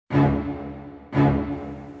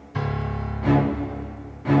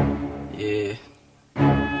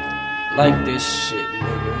like this shit,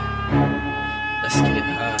 nigga. Let's get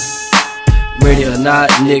high. Ready or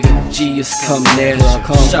not, nigga, G is coming at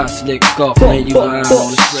you. Shots lick off when you lying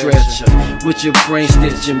on the stretcher with your brain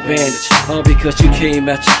stitch and bandage, all because you came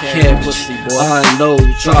at your cabbage. I unload,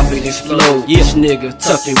 drop it, explode. Each nigga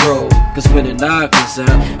tuck and roll, cause when the nine comes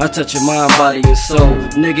out, I touch your mind, body, and soul.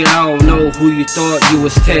 Nigga, I don't know who you thought you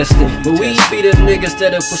was testing, but we be the niggas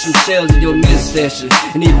that'll put some shells in your midsection,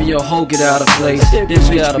 and even your hoe get out of place. This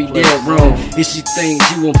bitch be dead wrong if she thinks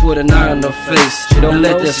you won't put a nine in her face. And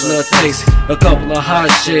let that slut taste a couple of hot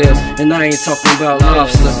shells, and I ain't talking about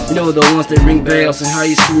lobster. You know the ones that ring bells, and how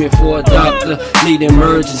you screaming for a doctor, need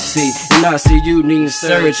emergency, and I see you needing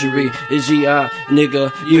surgery. It's G.I.,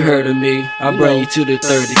 nigga, you heard of me. I bring you to the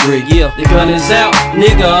third degree. Yeah, the gun is out,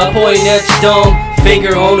 nigga, pointing at your dome,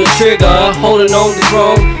 finger on the trigger, holding on the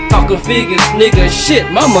chrome. Talking figures, nigga,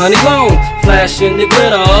 shit, my money long. Flashing the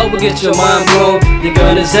glitter, will get your mind blown. The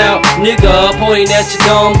gun is out, nigga, pointing at your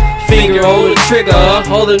dome, finger on the trigger,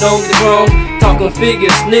 holding on the chrome. Talking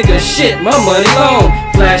figures, nigga, shit, my money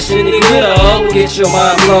long. Flashing the glitter, will get your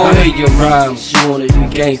mind blown. I hate your rhymes, you wanna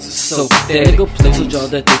be gangsters, so pathetic. I told y'all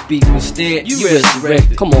that the beat was dead, you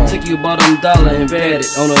resurrected. Come on, take your bottom dollar and bet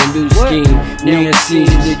it on a new scheme. Nancy,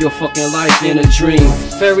 you live your fucking life in a dream.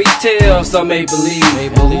 Fairy tales I may believe,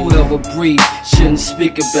 but whoever breathe shouldn't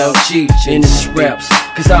speak about G in his raps.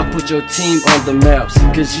 Cause I put your team on the maps,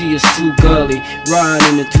 cause G is too gully, riding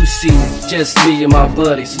in the two-seater, just me and my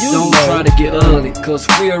buddies. Don't try to get ugly, cause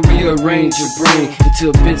we'll rearrange your brain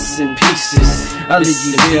into bits and pieces. I leave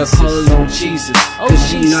you there calling on Jesus,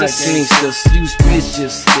 cause G not gangsters, use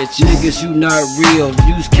bitches. Niggas, you not real,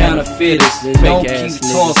 use counterfeiters. Don't keep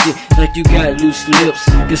talking like you got loose lips,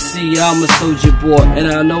 cause see I'm a soldier boy,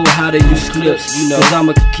 and I know how to use clips. Cause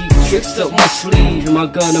I'ma keep tricks up my sleeve and my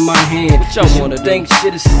gun in my hand. Cause you think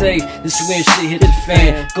shit is safe, this when shit hit the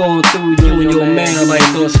fan. Going through you and your man like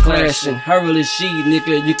those clashing. How real is she,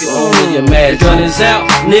 nigga, you can only imagine. The gun is out,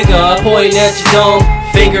 nigga, pointing at your dome,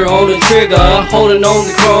 finger on the trigger, holding on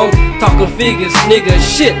the chrome. Talking figures, nigga,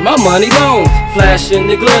 shit, my money long. Flashing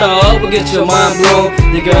the glitter, will get your mind blown.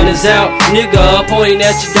 The gun is out, nigga, pointing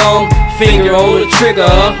at your dome, finger on the trigger,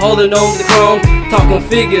 holding on the chrome. Talking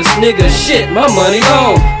figures, nigga, shit, my money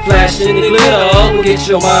long. Flashing the glitter, will get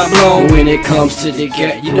your mind blown. When it comes to the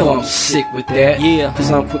gat, you know I'm sick with that. Yeah,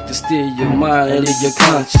 cause I'm quick to steal your mind and leave your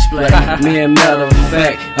conscience black. Man, matter of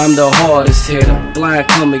fact, I'm the hardest hitter. Blind,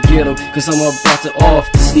 come and get him, cause I'm about to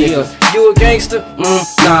off this nigga. You a gangster?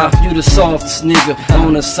 Nah, you the softest nigga.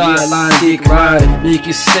 On the sideline, dick riding. Now you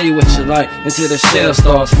can say what you like until the shell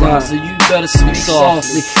starts flying. So you better speak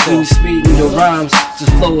softly when you speeding your rhymes.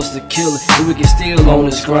 Just flow is the killer, and we can still on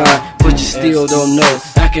this grind, but you still don't know.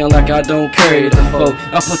 Acting like I don't carry the foe.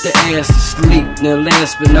 I put the ass to sleep. Now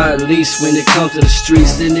last but not least, when it comes to the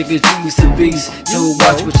streets, the nigga G's the beast. So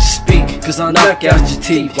watch what you speak, cause I knock out your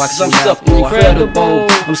teeth. Cause I'm something incredible,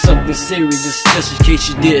 I'm something serious, just in case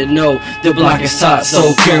you didn't know. The block is hot,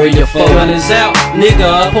 so carry your phone. The gun is out,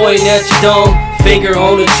 nigga, pointing at your dome, finger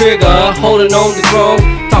on the trigger, holding on the chrome.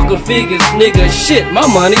 Talking figures, nigga, shit, my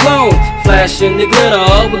money long. Flashing the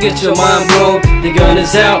glitter, will get your mind blown. The gun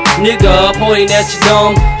is out, nigga, pointing at your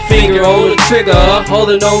dome, finger on the trigger,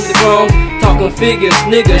 holding on the chrome. Talking figures,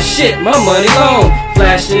 nigga, shit, my money long.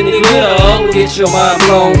 Flashing the glitter, will get your mind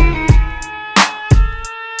blown.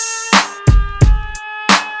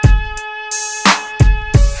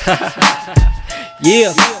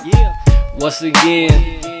 Yeah, once again,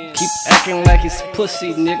 keep acting like it's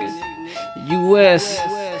pussy, nigga. US,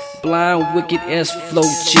 blind, wicked S flow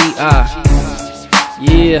G.I.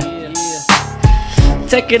 Yeah,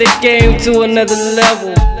 taking the game to another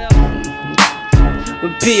level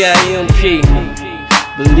with P.I.M.P.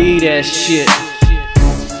 Believe that shit.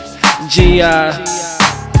 G.I.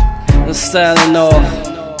 I'm signing off.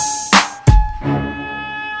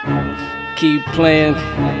 Keep playing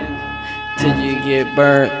till you get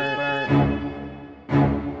burnt.